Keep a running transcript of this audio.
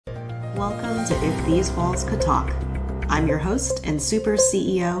Welcome to If These Walls Could Talk. I'm your host and super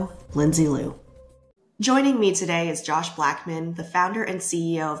CEO, Lindsay Liu. Joining me today is Josh Blackman, the founder and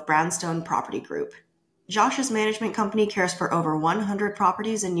CEO of Brownstone Property Group. Josh's management company cares for over 100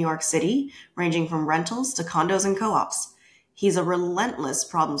 properties in New York City, ranging from rentals to condos and co-ops. He's a relentless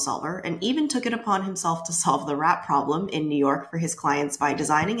problem solver and even took it upon himself to solve the rat problem in New York for his clients by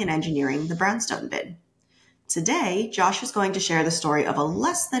designing and engineering the Brownstone bid. Today, Josh is going to share the story of a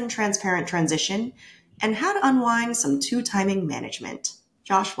less than transparent transition and how to unwind some two-timing management.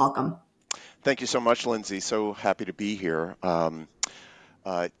 Josh, welcome. Thank you so much, Lindsay. So happy to be here.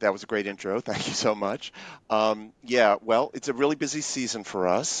 That was a great intro. Thank you so much. Well, it's a really busy season for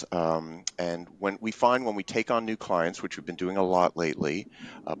us. And when we take on new clients, which we've been doing a lot lately,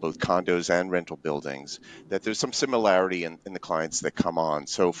 both condos and rental buildings, that there's some similarity in the clients that come on.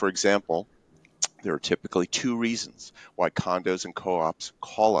 So, for example, there are typically two reasons why condos and co-ops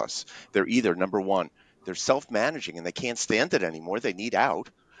call us. They're either, number one, they're self-managing and they can't stand it anymore, they need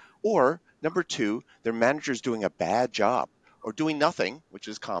out, or number two, their manager's doing a bad job or doing nothing, which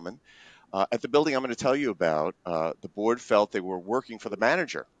is common. At the building I'm going to tell you about, the board felt they were working for the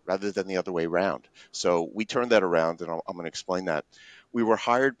manager rather than the other way around. So we turned that around, and I'm going to explain that. We were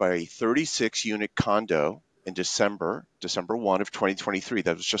hired by a 36-unit condo in December 1 of 2023.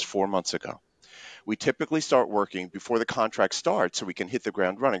 That was just 4 months ago. We typically start working before the contract starts so we can hit the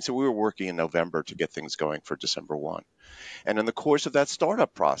ground running. So we were working in November to get things going for December 1. And in the course of that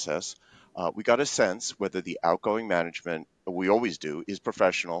startup process, we got a sense whether the outgoing management, we always do, is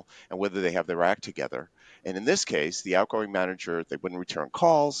professional and whether they have their act together. And in this case, the outgoing manager, they wouldn't return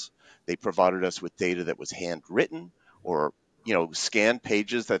calls. They provided us with data that was handwritten or scanned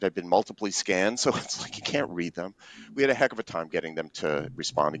pages that had been multiply scanned, so it's like you can't read them. We had a heck of a time getting them to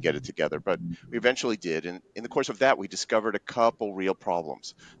respond and get it together, but we eventually did. And in the course of that, we discovered a couple real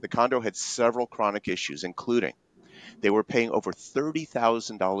problems. The condo had several chronic issues, including they were paying over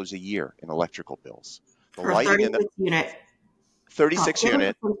 $30,000 a year in electrical bills. The for a 36-unit.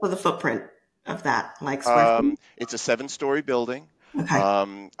 36-unit. For the footprint of that, like square feet? It's a 7-story building. Okay.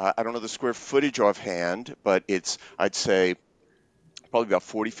 I don't know the square footage offhand, but it's, I'd say, probably about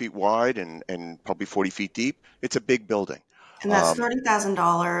 40 feet wide and probably 40 feet deep. It's a big building. And that's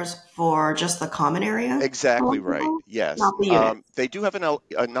 $30,000 for just the common area? Exactly right. Yes. Not the units. They do have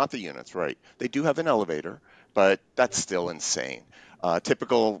not the units, right. They do have an elevator, but that's still insane.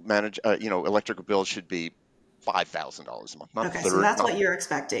 Typical electrical bill should be $5,000 a month, not okay, so that's what you're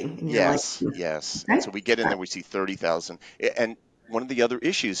expecting. And yes, like, yes. Okay. And so we get in there, we see 30,000. And one of the other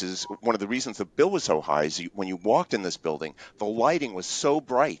issues is one of the reasons the bill was so high is when you walked in this building, the lighting was so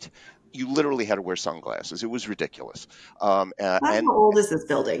bright, you literally had to wear sunglasses. It was ridiculous. How old is this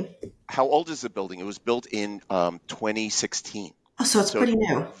building? How old is the building? It was built in 2016. Oh, so it's pretty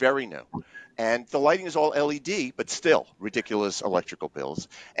new. Very new. And the lighting is all LED, but still ridiculous electrical bills.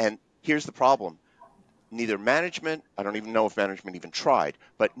 And here's the problem. Neither management, I don't even know if management even tried,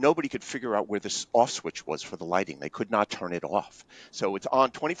 but nobody could figure out where this off switch was for the lighting. They could not turn it off. So it's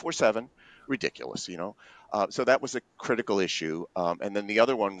on 24/7, ridiculous, So that was a critical issue. And then the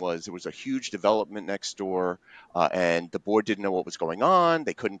other one was there was a huge development next door, and the board didn't know what was going on.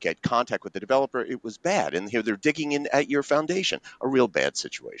 They couldn't get contact with the developer. It was bad. And here they're digging in at your foundation, a real bad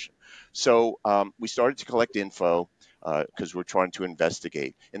situation. So we started to collect info, because we're trying to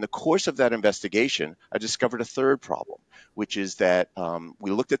investigate. In the course of that investigation, I discovered a third problem, which is that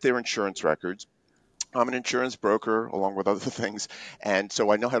we looked at their insurance records. I'm an insurance broker, along with other things, and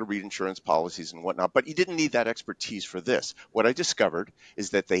so I know how to read insurance policies and whatnot, but you didn't need that expertise for this. What I discovered is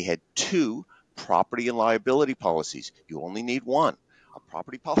that they had 2 property and liability policies. You only need one, a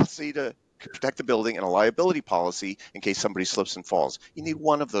property policy to protect the building and a liability policy in case somebody slips and falls. You need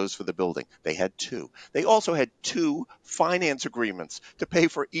one of those for the building. They had 2. They also had 2 finance agreements to pay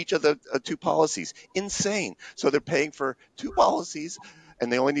for each of the 2 policies. Insane. So they're paying for 2 policies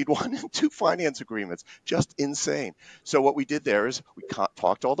and they only need 1 and 2 finance agreements. Just insane. So what we did there is we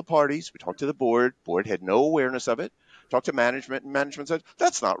talked to all the parties. We talked to the board. Board had no awareness of it. Talked to management, and management said,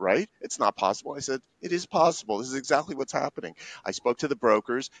 that's not right. It's not possible. I said, it is possible. This is exactly what's happening. I spoke to the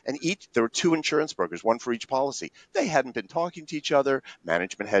brokers, and there were 2 insurance brokers, 1 for each policy. They hadn't been talking to each other.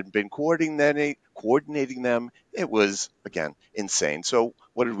 Management hadn't been coordinating them. It was, again, insane. So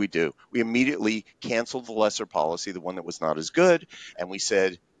what did we do? We immediately canceled the lesser policy, the one that was not as good, and we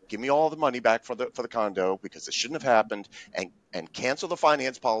said, give me all the money back for the condo because this shouldn't have happened, and cancel the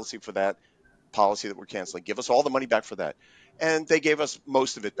finance policy for that policy that we're canceling. Give us all the money back for that. And they gave us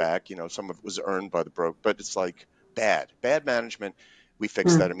most of it back. Some of it was earned by the broker, but it's like bad management. We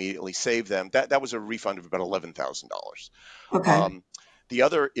fixed that immediately, saved them. That was a refund of about $11,000. Okay. The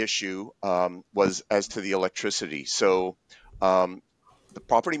other issue was as to the electricity. So the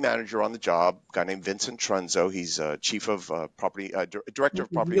property manager on the job, a guy named Vincent Trunzo, he's chief of director This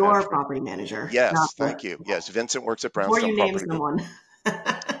of is property your management. property manager, not Yes, the, thank you. Yes, Vincent works at before Brownstone you name Property Group.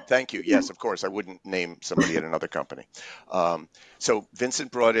 someone. Thank you. Yes, of course. I wouldn't name somebody at another company. So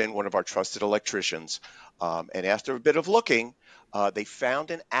Vincent brought in one of our trusted electricians, and after a bit of looking, they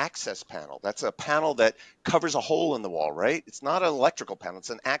found an access panel. That's a panel that covers a hole in the wall, right? It's not an electrical panel; it's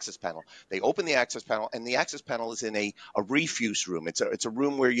an access panel. They open the access panel, and the access panel is in a refuse room. It's a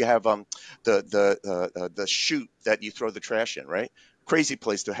room where you have the chute that you throw the trash in, right? Crazy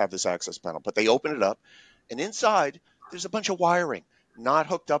place to have this access panel, but they open it up, and inside there's a bunch of wiring not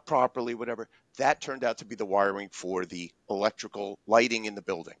hooked up properly, whatever. That turned out to be the wiring for the electrical lighting in the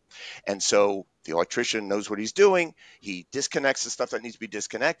building. And so the electrician knows what he's doing. He disconnects the stuff that needs to be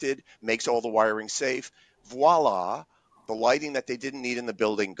disconnected, makes all the wiring safe. Voila, the lighting that they didn't need in the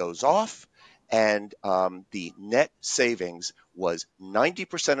building goes off. And the net savings was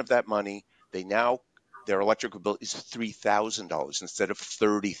 90% of that money. Their electrical bill is $3,000 instead of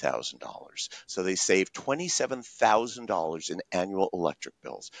 $30,000. So they save $27,000 in annual electric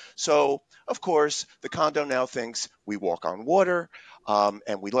bills. So, of course, the condo now thinks we walk on water,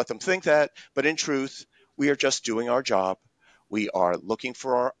 and we let them think that. But in truth, we are just doing our job. We are looking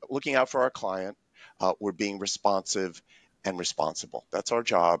out for our client. We're being responsive and responsible. That's our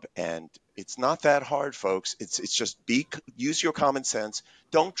job, and it's not that hard, folks. It's just use your common sense.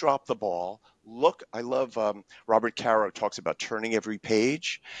 Don't drop the ball. Look, I love Robert Caro talks about turning every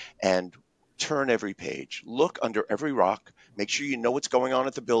page, and turn every page. Look under every rock. Make sure you know what's going on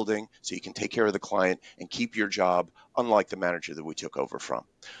at the building so you can take care of the client and keep your job, unlike the manager that we took over from.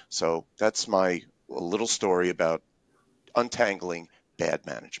 So that's my little story about untangling bad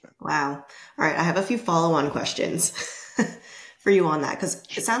management. Wow. All right. I have a few follow-on questions for you on that, because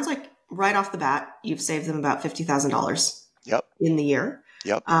it sounds like right off the bat, you've saved them about $50,000 Yep. in the year.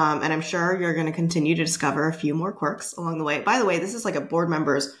 Yep. And I'm sure you're going to continue to discover a few more quirks along the way. By the way, this is like a board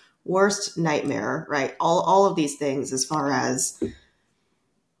member's worst nightmare, right? All of these things, as far as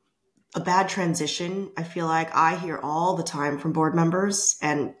a bad transition, I feel like I hear all the time from board members,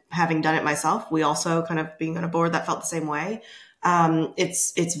 and having done it myself, we also kind of being on a board that felt the same way.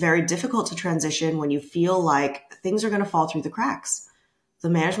 It's very difficult to transition when you feel like things are going to fall through the cracks.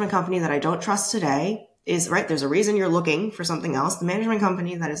 The management company that I don't trust today is right. There's a reason you're looking for something else. The management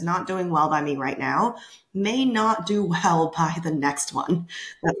company that is not doing well by me right now may not do well by the next one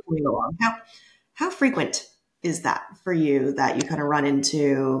that's coming along. How frequent is that for you, that you kind of run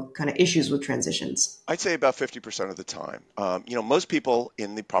into kind of issues with transitions? I'd say about 50% of the time. Most people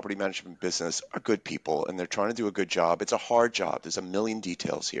in the property management business are good people, and they're trying to do a good job. It's a hard job. There's a million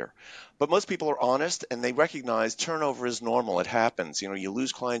details here. But most people are honest, and they recognize turnover is normal. It happens. You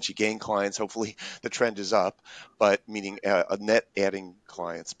lose clients, you gain clients. Hopefully the trend is up, but meaning a net adding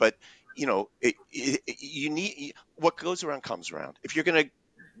clients. But, you need what goes around comes around. If you're going to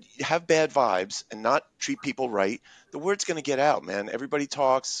have bad vibes and not treat people right, the word's going to get out, man. Everybody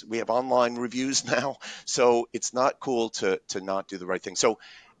talks. We have online reviews now, so it's not cool to not do the right thing. So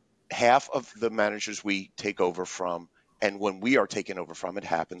half of the managers we take over from, and when we are taken over from, it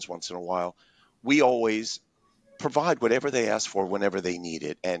happens once in a while, we always provide whatever they ask for whenever they need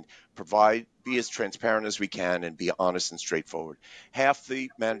it, and be as transparent as we can and be honest and straightforward. Half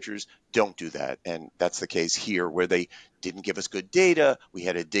the managers don't do that, and that's the case here, where they didn't give us good data. We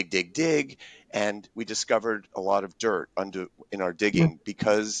had to dig, and we discovered a lot of dirt in our digging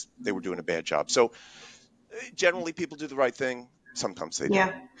because they were doing a bad job. So generally people do the right thing. Sometimes they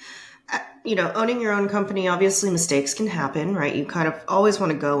don't. Owning your own company, obviously mistakes can happen, right? You kind of always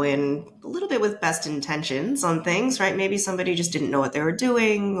want to go in a little bit with best intentions on things, right? Maybe somebody just didn't know what they were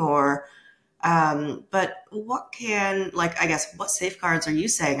doing, but what safeguards are you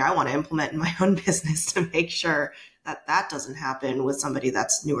saying I want to implement in my own business to make sure that doesn't happen with somebody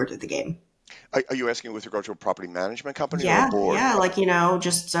that's newer to the game? Are you asking with regard to a property management company or a Yeah, board? yeah,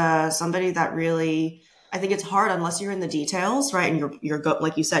 just somebody that really. I think it's hard unless you're in the details, right? And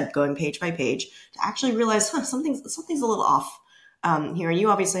like you said, going page by page to actually realize something's a little off here. And you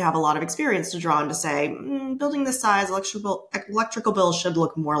obviously have a lot of experience to draw on to say, building this size, electrical bills should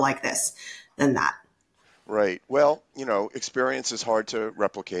look more like this than that. Right. Well, experience is hard to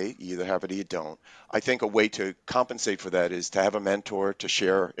replicate. You either have it or you don't. I think a way to compensate for that is to have a mentor to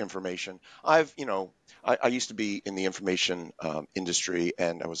share information. I used to be in the information industry,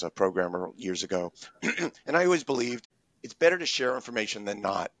 and I was a programmer years ago. And I always believed it's better to share information than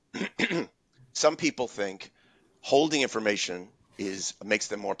not. Some people think holding information makes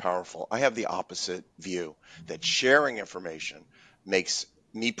them more powerful. I have the opposite view, that sharing information makes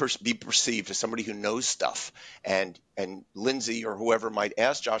me be perceived as somebody who knows stuff, and Lindsay or whoever might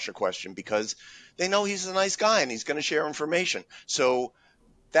ask Josh a question because they know he's a nice guy and he's going to share information. So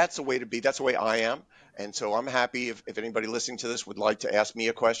that's the way to be. That's the way I am. And so I'm happy if anybody listening to this would like to ask me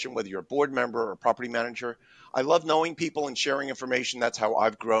a question, whether you're a board member or a property manager. I love knowing people and sharing information. That's how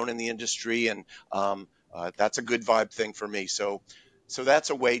I've grown in the industry, and that's a good vibe thing for me. So that's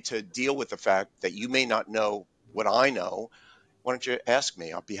a way to deal with the fact that you may not know what I know. Why don't you ask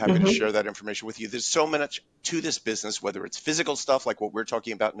me? I'll be happy to share that information with you. There's so much to this business, whether it's physical stuff like what we're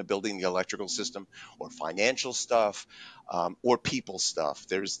talking about in the building, the electrical system, or financial stuff, or people stuff.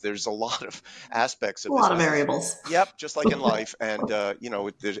 There's a lot of aspects of A this lot of business. variables. Yep, just like in life. And, there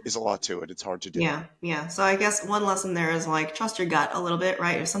is a lot to it. It's hard to do. Yeah. So I guess one lesson there is like trust your gut a little bit,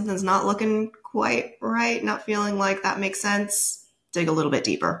 right? If something's not looking quite right, not feeling like that makes sense, dig a little bit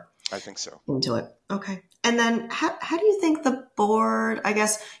deeper. I think so. Into it. Okay. And then how do you think the board, I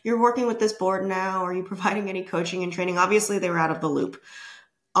guess you're working with this board now, are you providing any coaching and training? Obviously they were out of the loop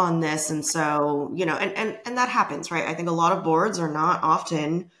on this. And so, and that happens, right? I think a lot of boards are not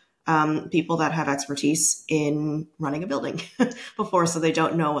often people that have expertise in running a building before, so they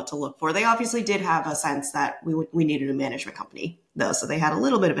don't know what to look for. They obviously did have a sense that we needed a management company though. So they had a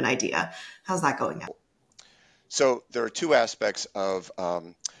little bit of an idea. How's that going now? So there are two aspects of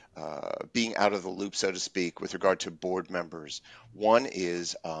being out of the loop, so to speak, with regard to board members. One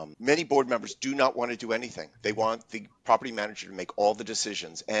is many board members do not want to do anything. They want the property manager to make all the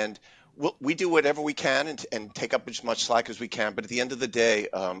decisions. And we do whatever we can and take up as much slack as we can. But at the end of the day,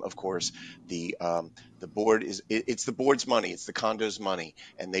 of course, the board it's the board's money. It's the condo's money.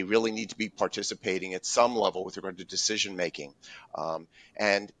 And they really need to be participating at some level with regard to decision making.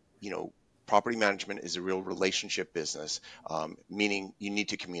 Property management is a real relationship business, meaning you need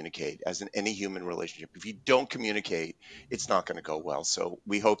to communicate as in any human relationship. If you don't communicate, it's not going to go well. So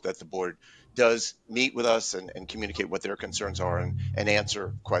we hope that the board does meet with us and communicate what their concerns are and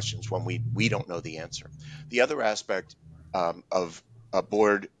answer questions when we don't know the answer. The other aspect of a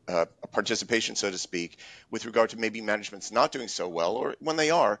board participation, so to speak, with regard to maybe management's not doing so well, or when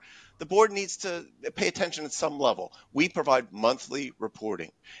they are, the board needs to pay attention at some level. We provide monthly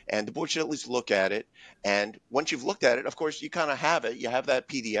reporting, and the board should at least look at it. And once you've looked at it, of course, you kind of have it. You have that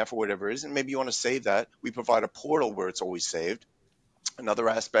PDF or whatever it is, and maybe you want to save that. We provide a portal where it's always saved. Another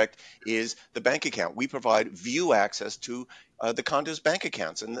aspect is the bank account. We provide view access to the condo's bank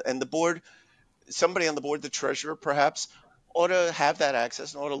accounts, and the board, somebody on the board, the treasurer perhaps, ought to have that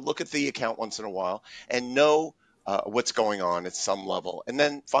access and ought to look at the account once in a while and know what's going on at some level. And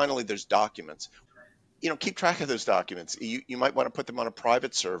then finally, there's documents. Keep track of those documents. You might want to put them on a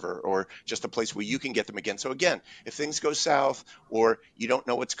private server or just a place where you can get them again. So again, if things go south or you don't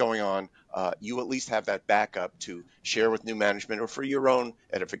know what's going on, you at least have that backup to share with new management or for your own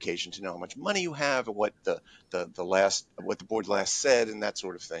edification to know how much money you have and what what the board last said and that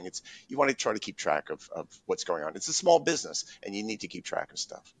sort of thing. You want to try to keep track of what's going on. It's a small business and you need to keep track of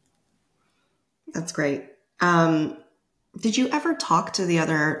stuff. That's great. Did you ever talk to the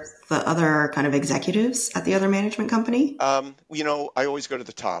other kind of executives at the other management company? I always go to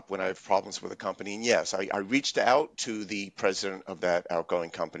the top when I have problems with a company. And yes, I reached out to the president of that outgoing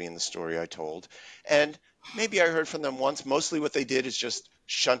company in the story I told. And maybe I heard from them once. Mostly what they did is just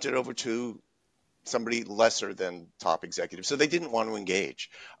shunt it over to somebody lesser than top executive. So they didn't want to engage.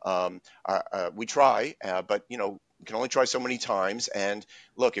 We try, but, you can only try so many times. And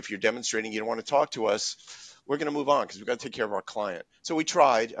look, if you're demonstrating you don't want to talk to us, we're going to move on because we've got to take care of our client. So we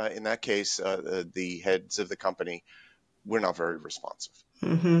tried. In that case, the heads of the company were not very responsive.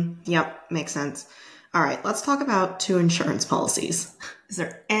 Mm-hmm. Yep, makes sense. All right, let's talk about 2 insurance policies. Is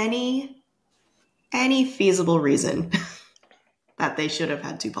there any feasible reason that they should have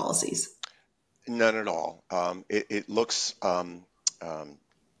had 2 policies? None at all. It looks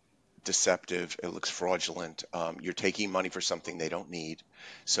deceptive. It looks fraudulent. You're taking money for something they don't need.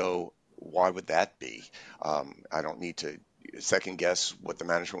 So why would that be? I don't need to second guess what the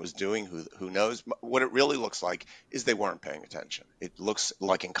management was doing. Who knows? What it really looks like is they weren't paying attention. It looks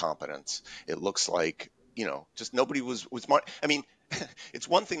like incompetence. It looks like, just nobody was smart. I mean, it's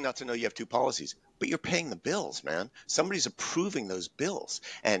one thing not to know you have 2 policies, but you're paying the bills, man. Somebody's approving those bills.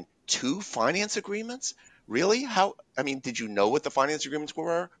 And 2 finance agreements? Really? Did you know what the finance agreements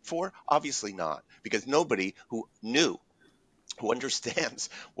were for? Obviously not, because nobody who understands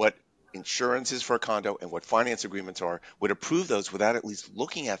what insurance is for a condo and what finance agreements are would approve those without at least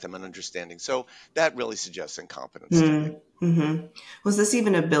looking at them and understanding. So that really suggests incompetence to me. Mm-hmm. Was this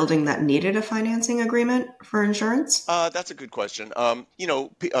even a building that needed a financing agreement for insurance? That's a good question.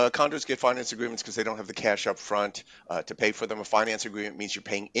 Condos get finance agreements because they don't have the cash up front to pay for them. A finance agreement means you're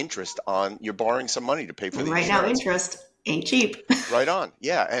paying interest you're borrowing some money to pay for And the right now, insurance. interest ain't cheap. Right on.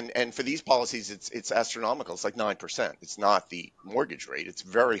 Yeah. And for these policies, it's astronomical. It's like 9%. It's not the mortgage rate. It's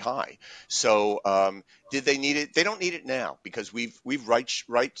very high. So did they need it? They don't need it now because we've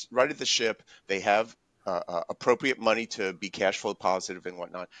righted the ship. They have appropriate money to be cash flow positive and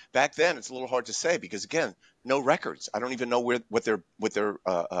whatnot. Back then, it's a little hard to say because again, no records. I don't even know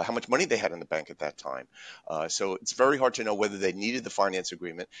how much money they had in the bank at that time. So it's very hard to know whether they needed the finance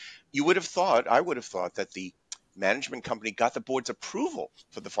agreement. I would have thought that the management company got the board's approval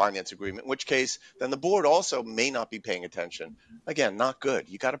for the finance agreement, in which case then the board also may not be paying attention. Again, not good.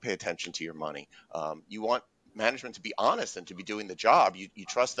 You got to pay attention to your money. You want management to be honest and to be doing the job. You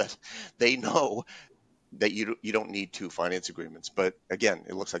trust that they know that you don't need two finance agreements. But again,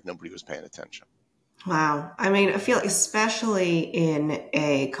 it looks like nobody was paying attention. Wow. I mean, I feel especially in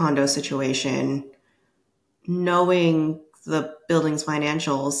a condo situation, knowing the building's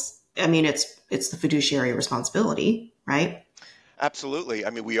financials, I mean, it's the fiduciary responsibility, right? Absolutely.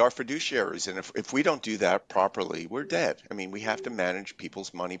 I mean, we are fiduciaries, and if we don't do that properly, we're dead. I mean, we have to manage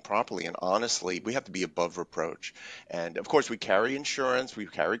people's money properly, and honestly, we have to be above reproach. And of course, we carry insurance, we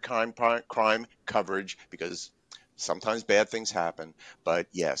carry crime coverage because sometimes bad things happen. But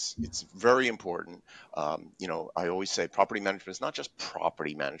yes, it's very important. I always say property management is not just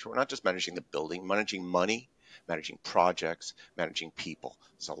property management. We're not just managing the building, managing money, managing projects, managing people.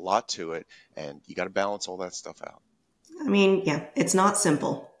 There's a lot to it, and you got to balance all that stuff out. I mean, yeah, it's not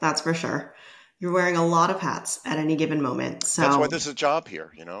simple. That's for sure. You're wearing a lot of hats at any given moment. That's why So, there's a job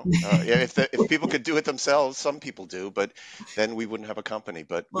here, if people could do it themselves, some people do, but then we wouldn't have a company.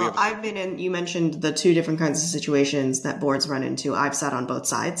 But well, I've been in, you mentioned the two different kinds of situations that boards run into. I've sat on both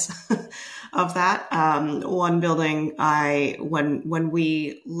sides of that. One building, when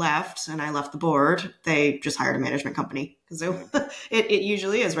we left and I left the board, they just hired a management company because it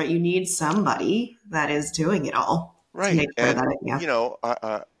usually is, right? You need somebody that is doing it all. Right. And,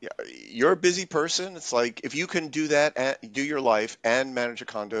 you're a busy person. It's like if you can do that, and do your life and manage a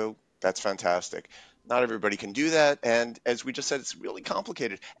condo, that's fantastic. Not everybody can do that. And as we just said, it's really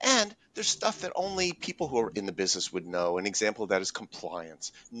complicated. And there's stuff that only people who are in the business would know. An example of that is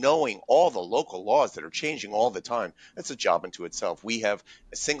compliance. Knowing all the local laws that are changing all the time, that's a job unto itself. We have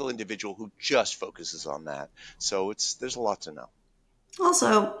a single individual who just focuses on that. So there's a lot to know.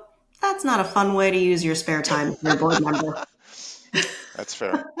 Also, that's not a fun way to use your spare time if you're a board member. That's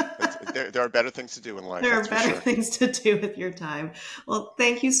fair. There are better things to do in life. There are that's better for sure. things to do with your time. Well,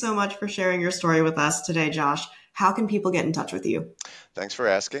 thank you so much for sharing your story with us today, Josh. How can people get in touch with you? Thanks for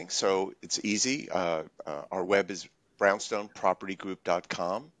asking. So it's easy. Our web is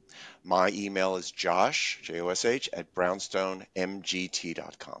brownstonepropertygroup.com. My email is Josh, Josh, at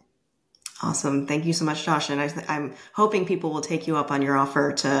brownstonemgt.com. Awesome. Thank you so much, Josh. And I'm hoping people will take you up on your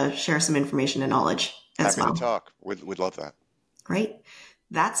offer to share some information and knowledge as well. Happy to talk. We'd love that. Great.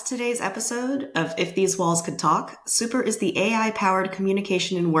 That's today's episode of If These Walls Could Talk. Super is the AI-powered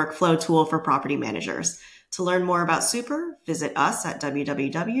communication and workflow tool for property managers. To learn more about Super, visit us at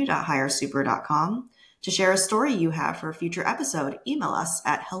www.hiresuper.com. To share a story you have for a future episode, email us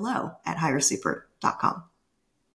at hello@hiresuper.com.